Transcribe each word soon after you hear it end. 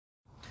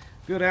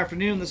Good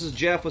afternoon. This is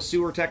Jeff with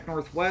Sewer Tech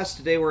Northwest.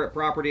 Today we're at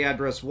property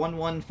address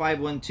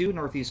 11512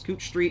 Northeast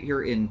Cooch Street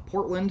here in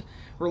Portland.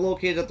 We're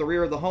located at the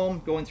rear of the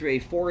home, going through a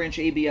 4-inch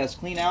ABS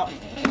cleanout.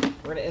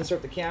 We're going to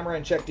insert the camera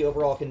and check the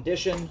overall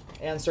condition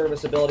and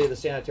serviceability of the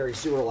sanitary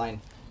sewer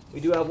line. We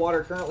do have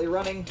water currently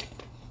running,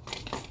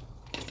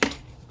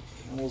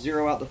 and we'll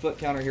zero out the foot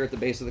counter here at the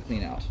base of the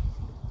cleanout.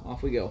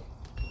 Off we go.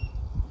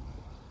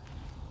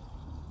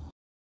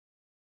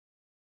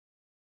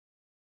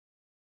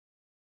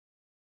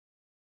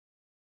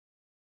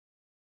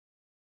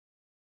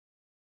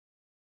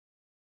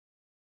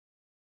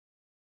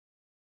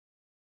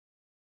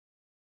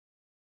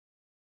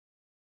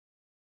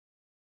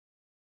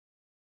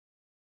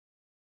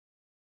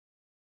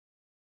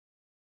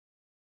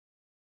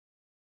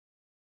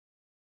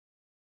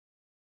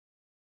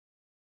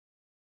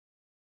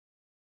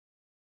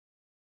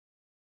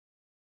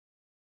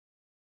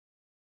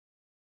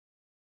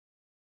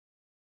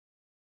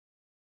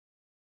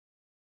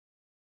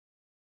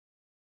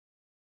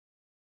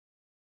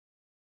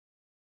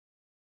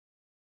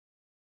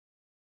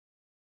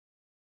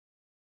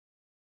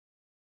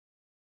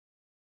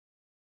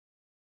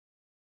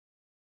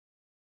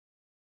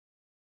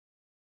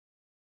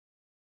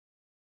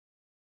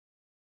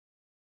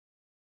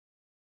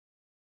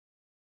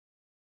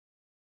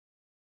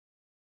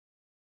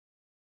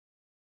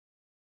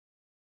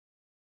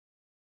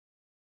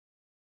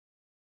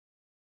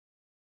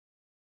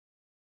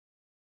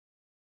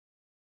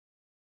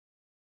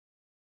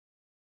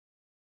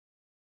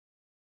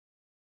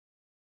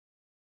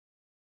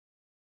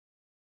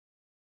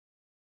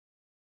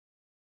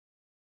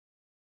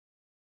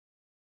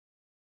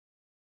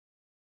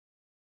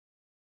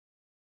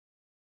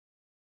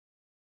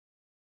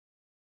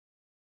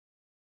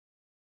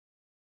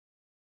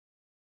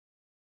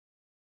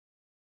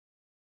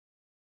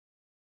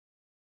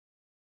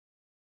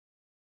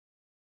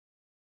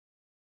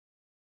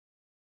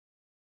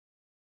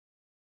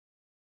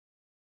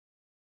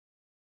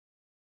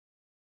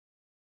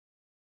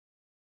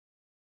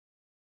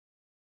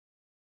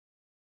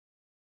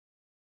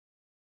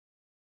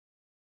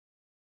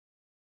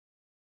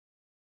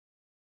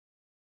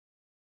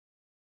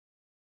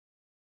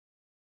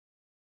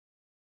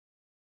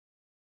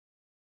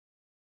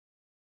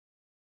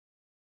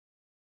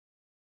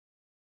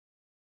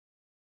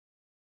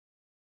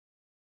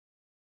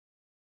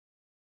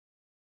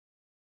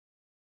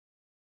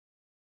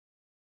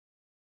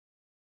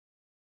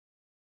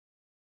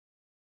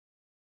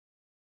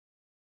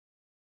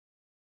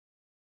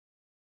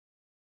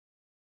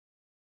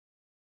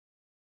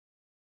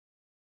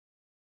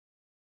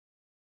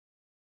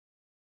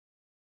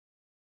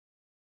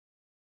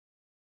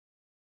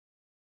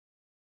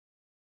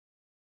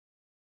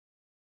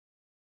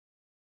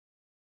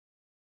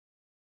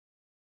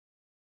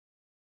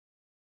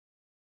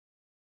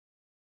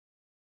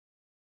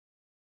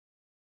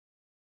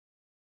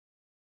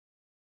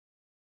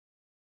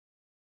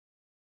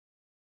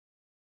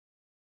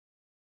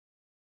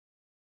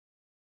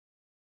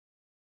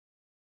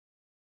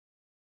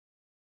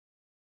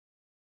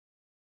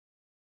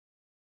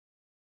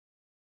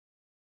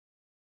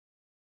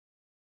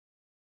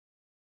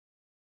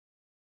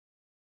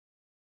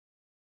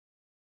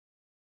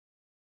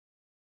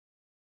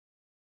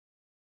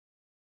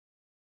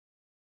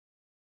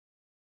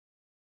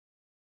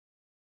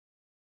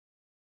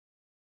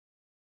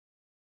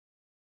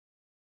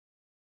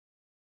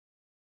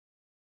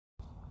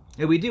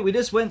 Yeah, we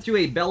just went through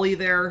a belly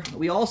there.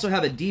 We also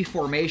have a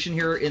deformation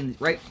here in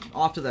right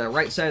off to the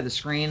right side of the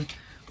screen.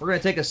 We're going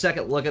to take a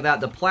second look at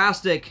that. The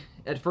plastic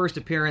at first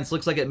appearance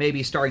looks like it may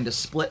be starting to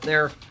split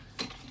there.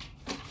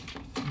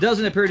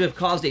 Doesn't appear to have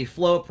caused a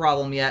flow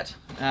problem yet,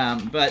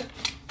 but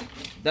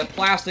that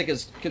plastic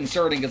is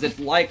concerning because it's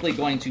likely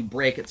going to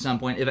break at some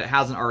point if it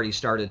hasn't already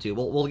started to.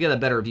 We'll get a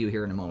better view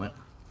here in a moment.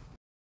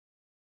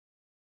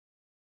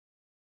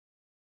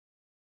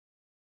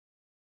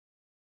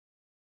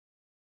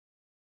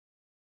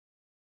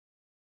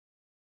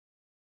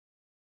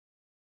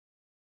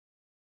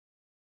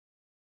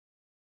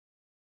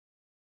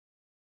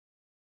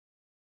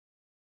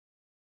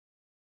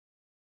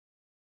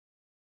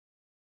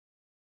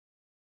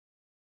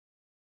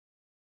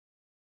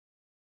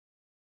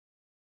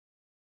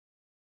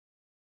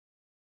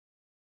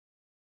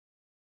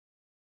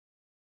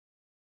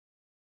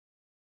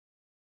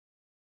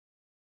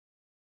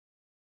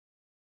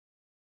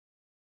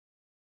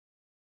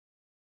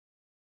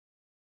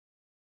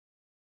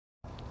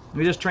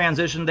 We just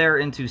transitioned there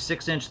into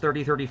 6-inch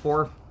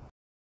 3034.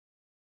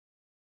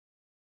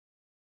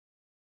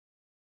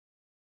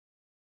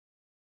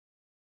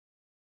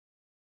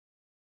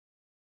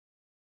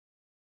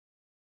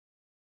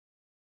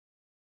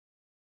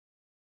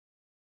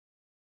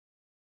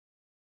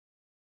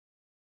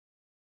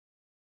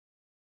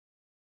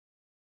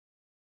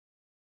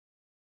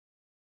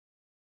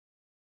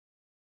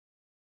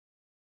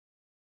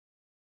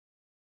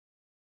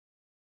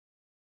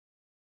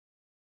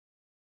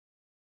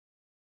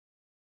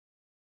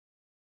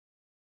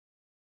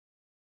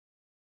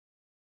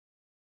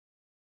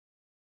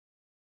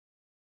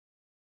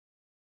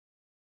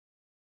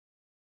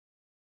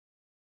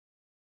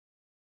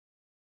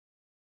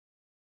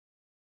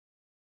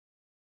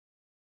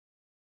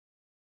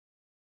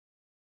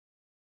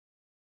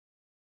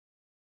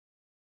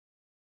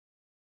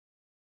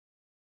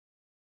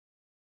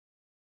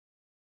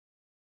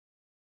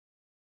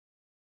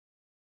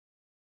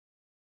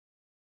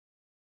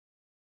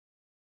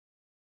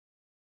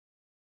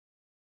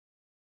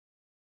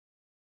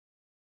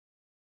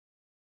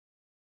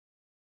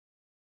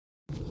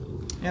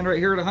 And right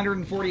here at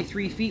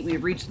 143 feet,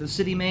 we've reached the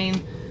city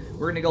main.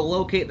 We're going to go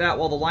locate that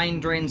while the line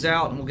drains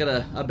out, and we'll get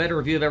a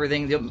better view of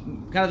everything.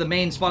 Kind of the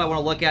main spot I want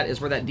to look at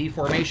is where that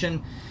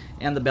deformation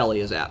and the belly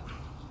is at.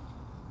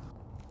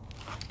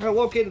 I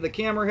located the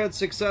camera head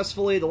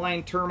successfully. The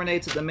line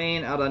terminates at the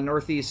main out on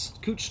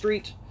Northeast Cooch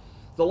Street.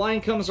 The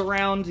line comes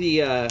around,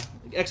 the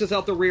exits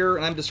out the rear,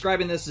 and I'm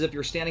describing this as if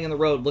you're standing in the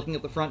road looking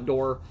at the front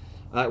door.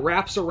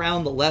 Wraps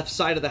around the left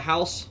side of the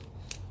house,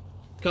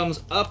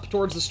 comes up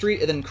towards the street,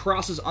 and then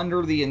crosses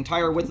under the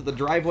entire width of the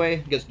driveway,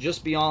 gets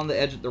just beyond the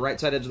edge, the right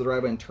side edge of the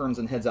driveway, and turns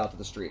and heads out to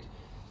the street.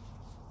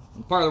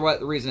 And part of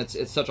the reason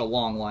it's such a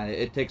long line,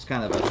 it takes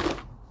kind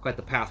of quite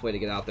the pathway to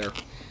get out there.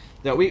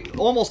 Now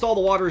almost all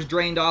the water is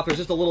drained off. There's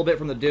just a little bit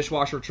from the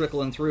dishwasher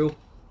trickling through.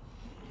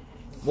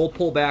 We'll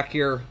pull back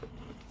here.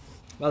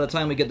 By the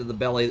time we get to the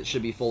belly, it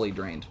should be fully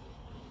drained.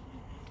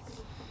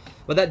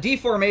 But that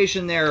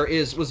deformation there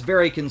was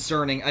very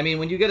concerning. I mean,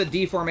 when you get a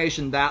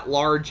deformation that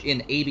large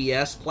in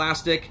ABS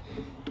plastic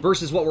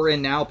versus what we're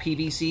in now,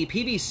 PVC.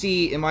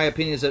 PVC, in my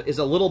opinion, is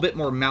a little bit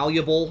more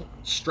malleable,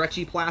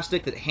 stretchy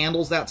plastic that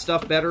handles that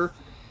stuff better.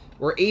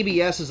 Where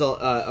ABS is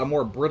a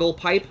more brittle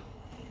pipe.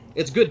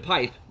 It's good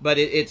pipe, but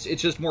it's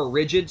just more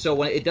rigid, so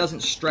when it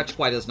doesn't stretch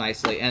quite as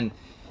nicely. And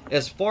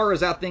as far as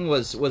that thing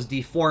was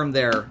deformed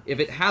there, if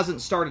it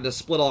hasn't started to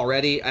split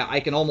already, I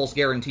can almost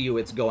guarantee you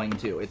it's going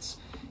to. It's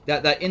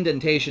that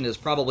indentation is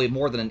probably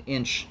more than an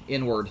inch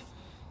inward.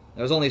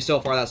 There's only so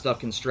far that stuff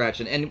can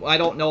stretch, and I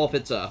don't know if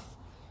it's a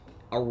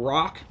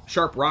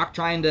sharp rock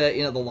trying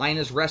to, the line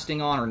is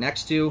resting on or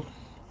next to.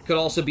 It could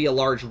also be a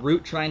large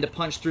root trying to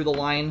punch through the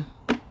line.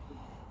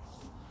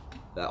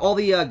 All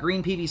the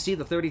green PVC,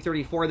 the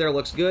 3034 there,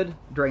 looks good,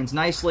 drains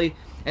nicely,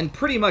 and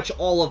pretty much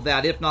all of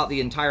that, if not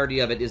the entirety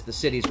of it, is the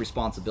city's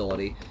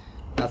responsibility.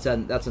 That's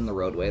in the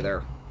roadway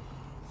there.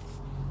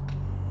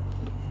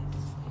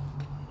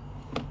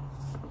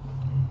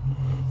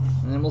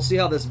 And then we'll see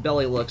how this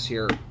belly looks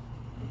here.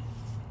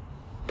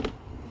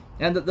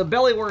 And the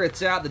belly where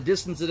it's at, the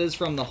distance it is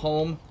from the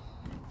home,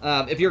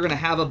 if you're going to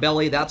have a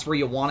belly, that's where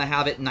you want to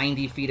have it,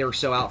 90 feet or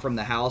so out from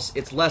the house.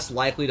 It's less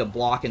likely to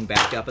block and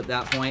back up at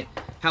that point.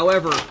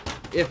 However,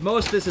 if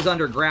most of this is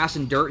under grass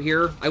and dirt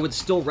here, I would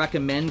still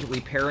recommend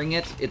repairing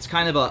it. It's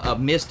kind of a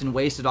missed and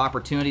wasted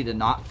opportunity to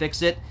not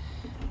fix it.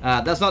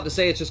 That's not to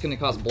say it's just going to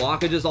cause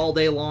blockages all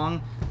day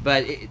long,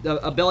 but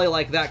a belly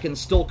like that can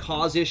still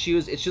cause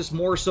issues. It's just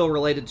more so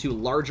related to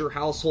larger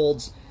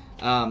households,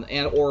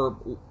 or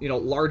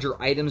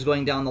larger items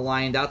going down the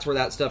line. That's where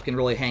that stuff can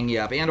really hang you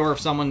up. And or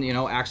if someone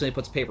accidentally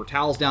puts paper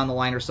towels down the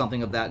line or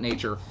something of that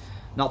nature.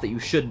 Not that you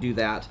should do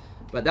that,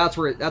 but that's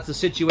a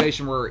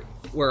situation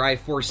where I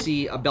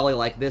foresee a belly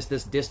like this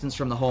distance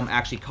from the home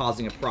actually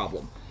causing a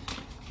problem.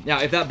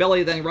 Now, if that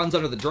belly then runs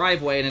under the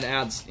driveway and it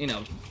adds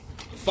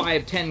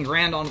 $5-10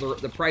 grand onto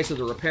the price of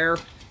the repair,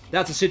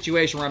 that's a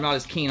situation where I'm not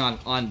as keen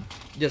on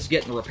just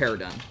getting the repair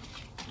done.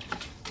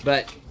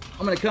 But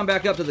I'm going to come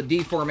back up to the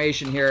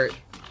deformation here.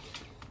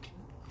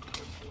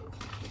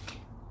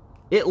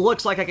 It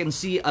looks like I can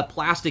see a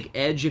plastic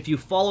edge. If you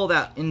follow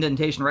that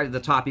indentation right at the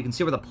top, you can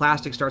see where the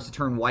plastic starts to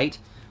turn white.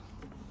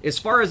 As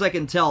far as I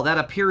can tell, that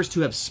appears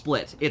to have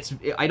split.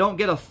 I don't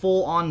get a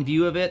full-on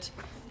view of it.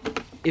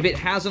 If it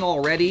hasn't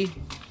already,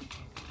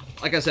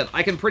 like I said,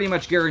 I can pretty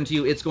much guarantee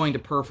you it's going to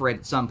perforate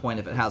at some point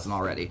if it hasn't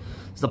already.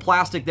 So the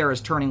plastic there is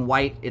turning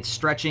white, it's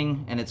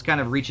stretching, and it's kind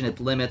of reaching its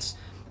limits.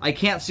 I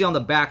can't see on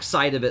the back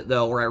side of it,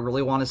 though, where I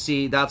really want to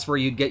see. That's where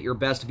you get your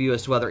best view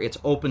as to whether it's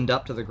opened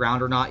up to the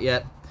ground or not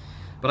yet.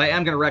 But I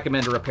am going to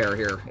recommend a repair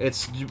here.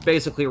 It's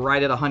basically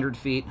right at 100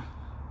 feet.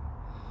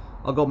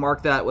 I'll go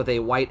mark that with a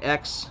white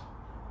X.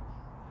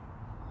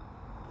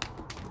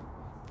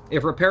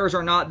 If repairs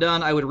are not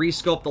done, I would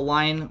rescope the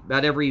line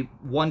about every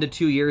 1 to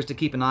 2 years to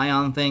keep an eye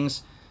on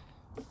things.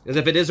 Because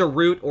if it is a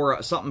root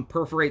or something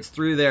perforates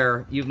through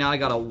there, you've now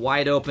got a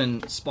wide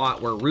open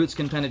spot where roots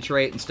can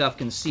penetrate and stuff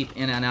can seep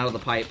in and out of the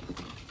pipe.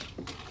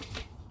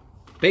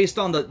 Based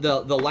on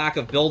the lack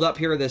of buildup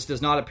here, this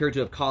does not appear to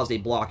have caused a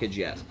blockage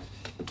yet.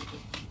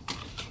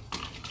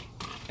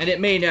 And it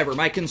may never.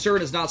 My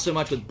concern is not so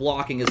much with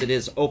blocking as it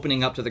is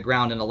opening up to the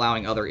ground and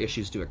allowing other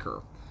issues to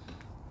occur.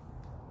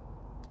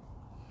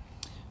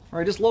 All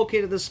right, just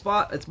located this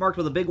spot. It's marked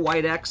with a big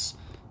white X.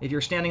 If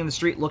you're standing in the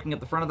street looking at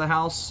the front of the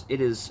house,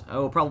 it is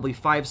probably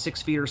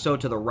 5-6 feet or so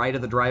to the right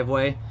of the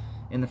driveway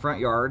in the front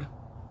yard.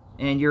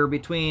 And you're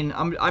between,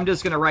 I'm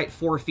just going to write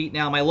 4 feet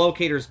now. My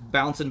locator's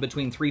bouncing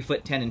between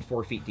 3'10" and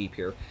 4 feet deep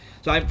here.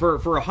 So for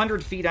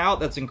 100 feet out,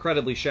 that's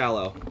incredibly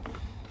shallow.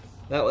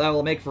 That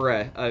will make for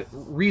a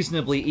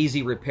reasonably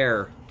easy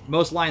repair.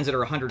 Most lines that are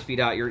 100 feet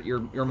out,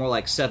 you're more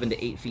like 7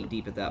 to 8 feet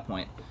deep at that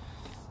point.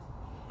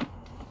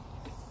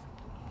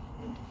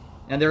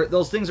 And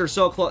those things are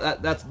so close,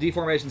 that's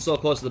deformation so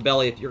close to the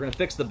belly. If you're going to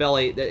fix the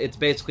belly, it's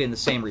basically in the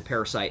same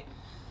repair site.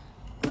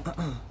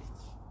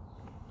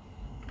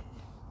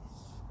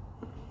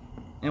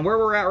 And where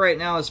we're at right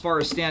now as far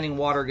as standing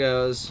water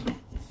goes,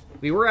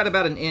 we were at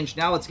about 1 inch.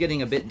 Now it's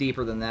getting a bit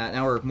deeper than that.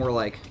 Now we're more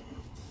like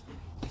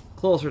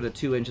closer to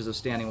 2 inches of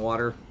standing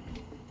water.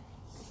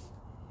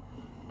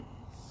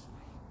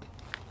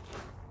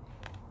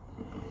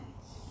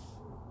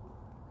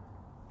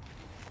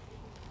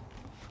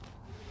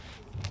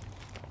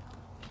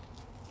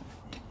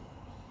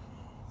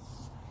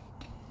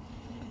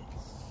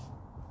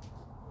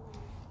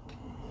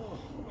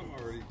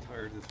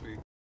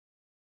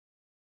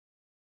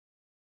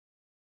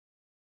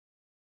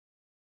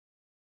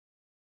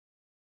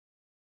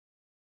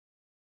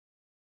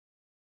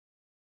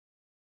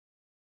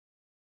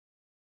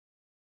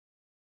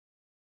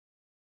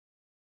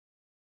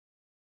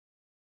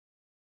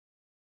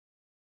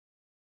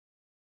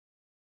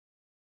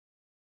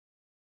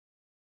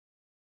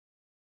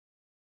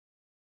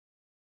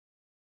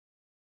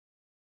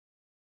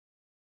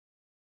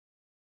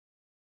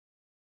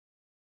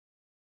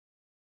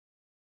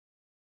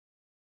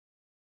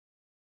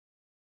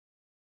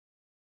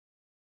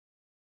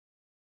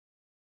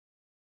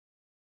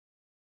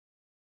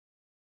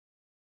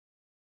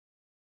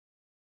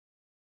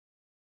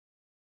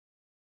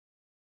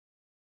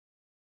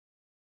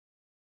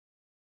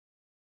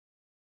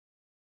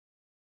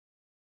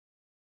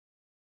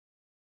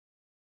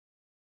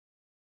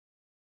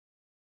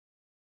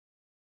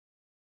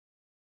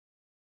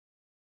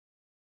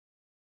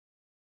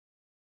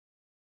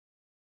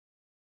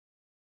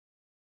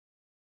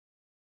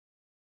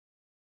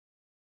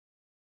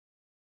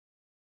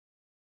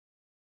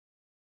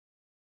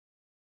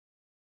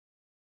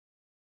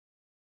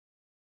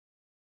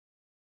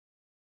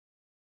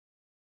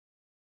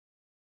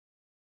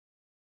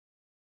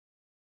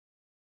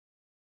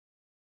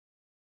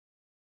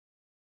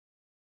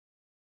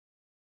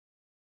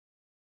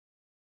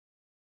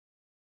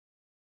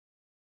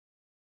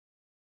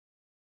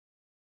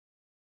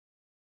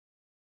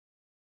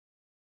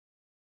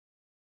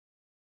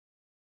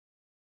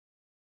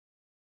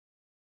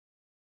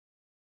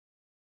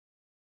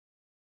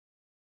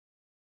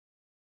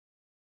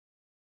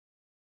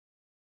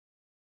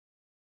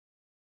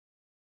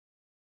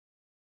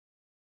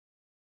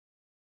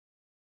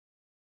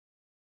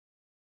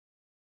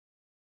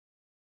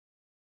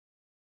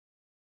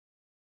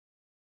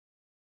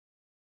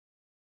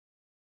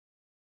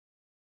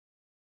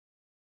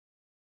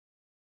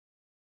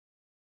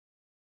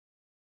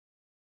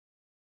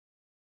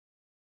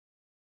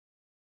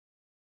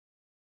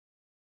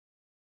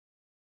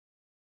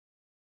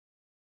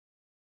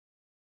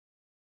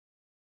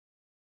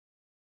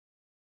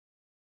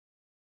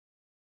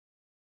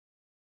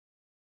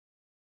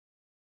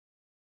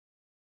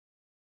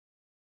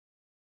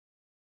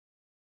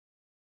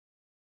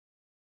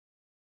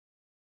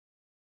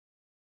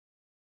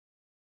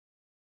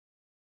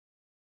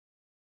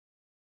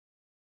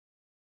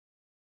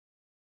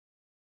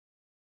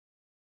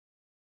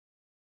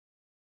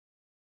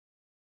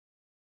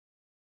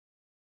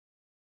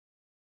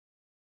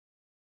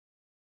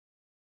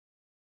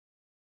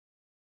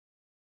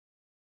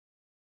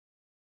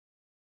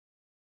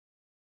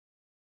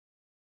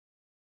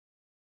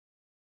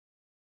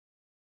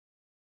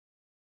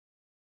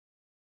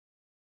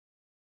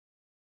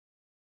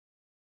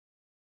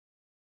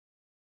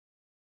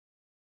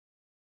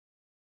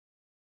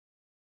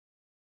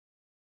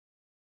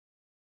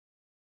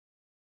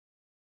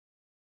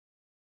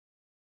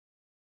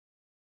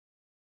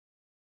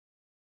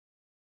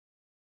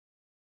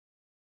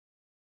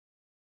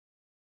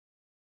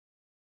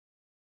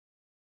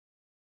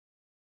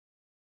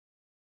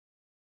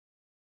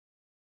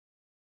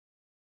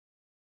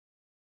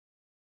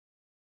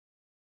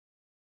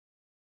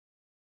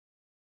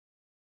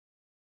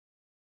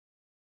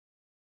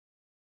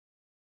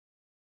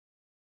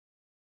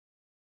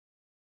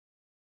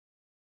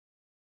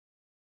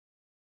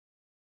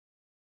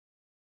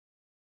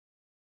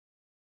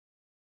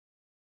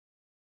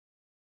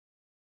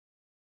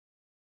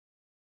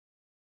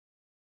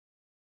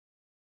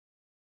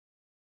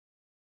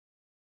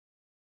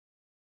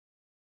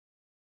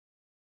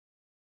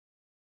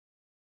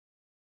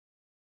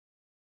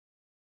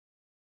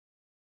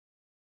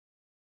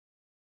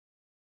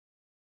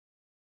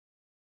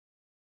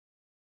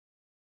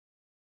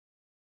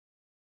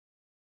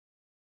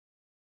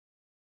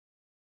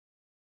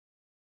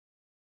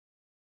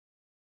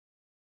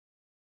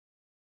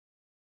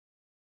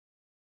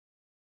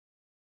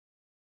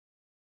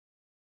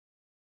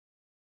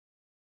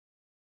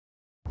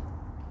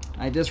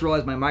 I just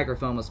realized my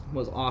microphone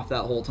was off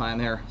that whole time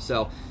there.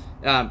 So,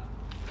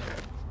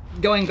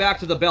 going back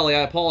to the belly, I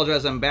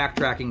apologize, I'm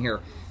backtracking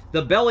here.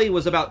 The belly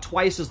was about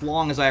twice as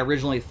long as I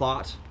originally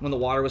thought when the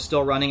water was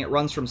still running. It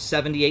runs from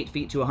 78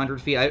 feet to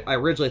 100 feet. I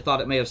originally thought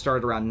it may have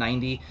started around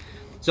 90.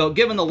 So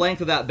given the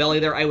length of that belly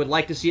there, I would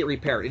like to see it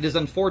repaired. It is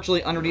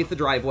unfortunately underneath the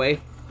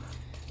driveway.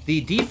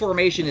 The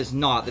deformation is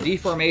not. The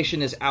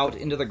deformation is out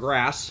into the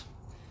grass.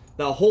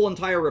 The whole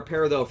entire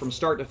repair, though, from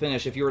start to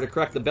finish, if you were to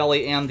correct the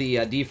belly and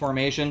the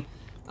deformation,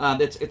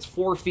 it's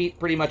 4 feet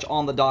pretty much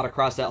on the dot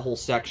across that whole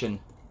section.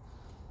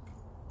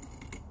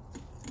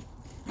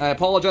 I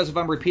apologize if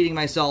I'm repeating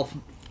myself.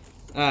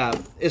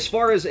 As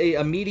far as a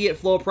immediate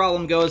flow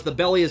problem goes, the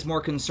belly is more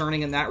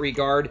concerning in that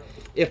regard.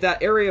 If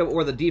that area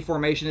where the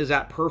deformation is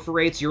at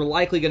perforates, you're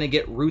likely going to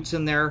get roots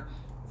in there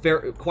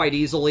quite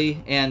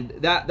easily, and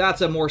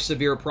that's a more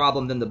severe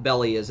problem than the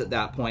belly is at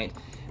that point.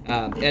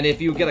 And if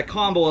you get a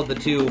combo of the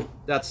two,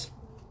 that's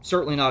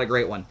certainly not a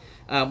great one.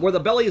 Where the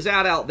belly is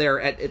at out there,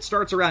 it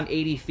starts around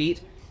 80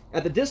 feet.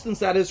 At the distance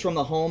that is from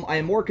the home, I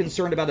am more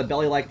concerned about a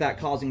belly like that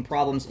causing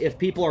problems if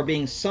people are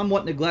being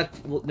somewhat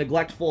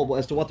neglectful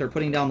as to what they're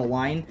putting down the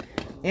line,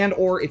 and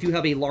or if you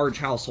have a large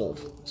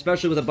household,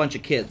 especially with a bunch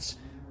of kids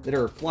that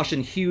are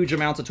flushing huge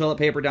amounts of toilet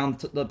paper down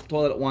the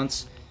toilet at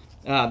once.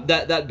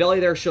 That belly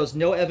there shows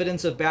no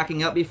evidence of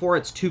backing up before.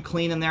 It's too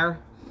clean in there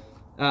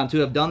to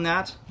have done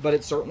that, but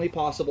it's certainly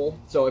possible.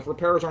 So if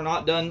repairs are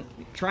not done,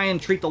 try and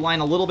treat the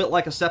line a little bit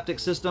like a septic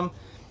system.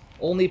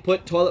 Only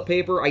put toilet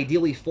paper,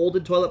 ideally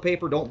folded toilet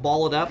paper, don't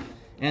ball it up.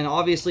 And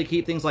obviously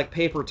keep things like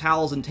paper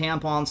towels and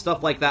tampons,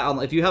 stuff like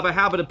that. If you have a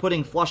habit of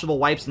putting flushable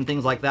wipes and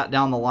things like that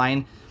down the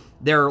line,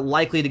 they're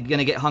likely going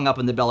to get hung up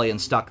in the belly and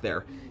stuck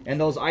there. And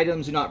those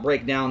items do not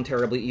break down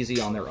terribly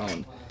easy on their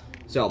own.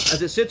 So, as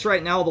it sits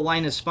right now, the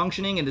line is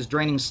functioning and is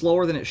draining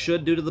slower than it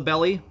should due to the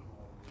belly,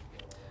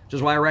 which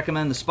is why I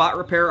recommend the spot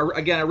repair.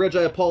 Again,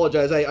 originally I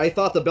apologize. I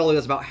thought the belly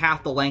was about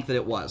half the length that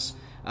it was.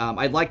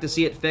 I'd like to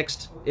see it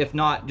fixed. If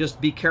not, just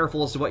be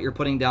careful as to what you're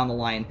putting down the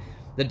line.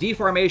 The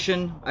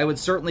deformation, I would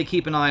certainly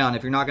keep an eye on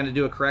if you're not going to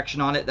do a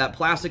correction on it. That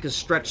plastic is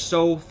stretched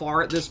so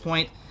far at this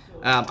point,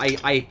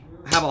 I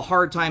have a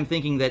hard time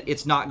thinking that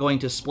it's not going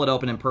to split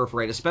open and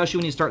perforate, especially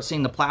when you start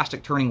seeing the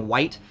plastic turning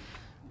white.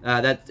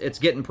 That it's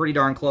getting pretty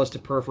darn close to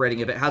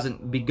perforating if it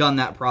hasn't begun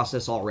that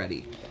process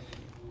already.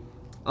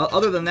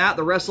 Other than that,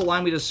 the rest of the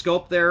line we just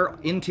scoped there,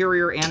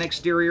 interior and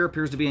exterior,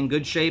 appears to be in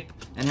good shape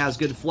and has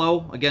good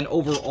flow. Again,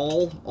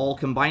 overall, all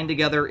combined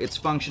together, it's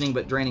functioning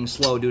but draining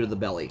slow due to the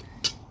belly.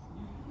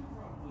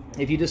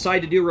 If you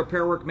decide to do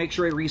repair work, make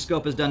sure a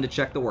rescope is done to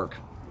check the work.